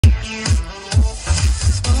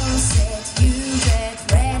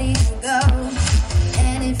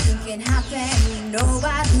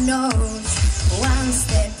knows. One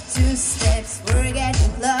step, two steps, we're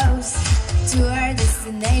getting close to our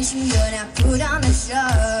destination, gonna put on a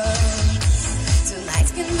show.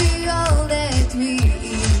 Tonight can be all that we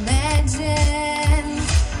imagine,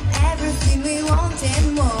 everything we want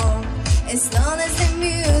and more, as long as the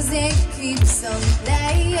music keeps on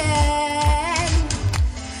playing.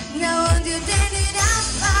 Now won't you turn it up,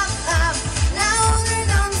 up, up, louder,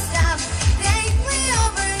 don't stop, take me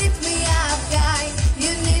over, lift me up, guy.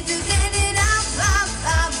 You need to turn it up, up,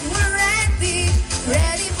 up, we're ready,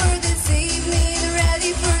 ready for this evening,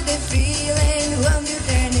 ready for the feeling. Won't you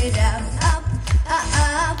turn it up, up,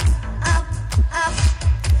 up, up, up,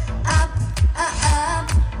 up, up,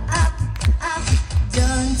 up, up.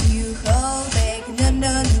 Don't you hold back, no,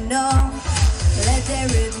 no, no. Let the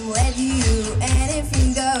rhythm let you,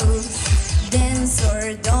 anything goes. Dance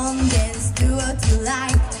or don't dance, do what you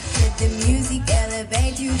like. Let the music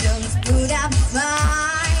elevate you, don't put up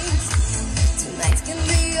fights. Tonight can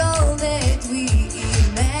be all that we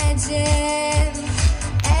imagine,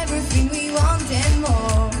 everything we want and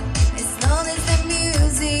more, as long as the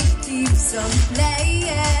music keeps on playing.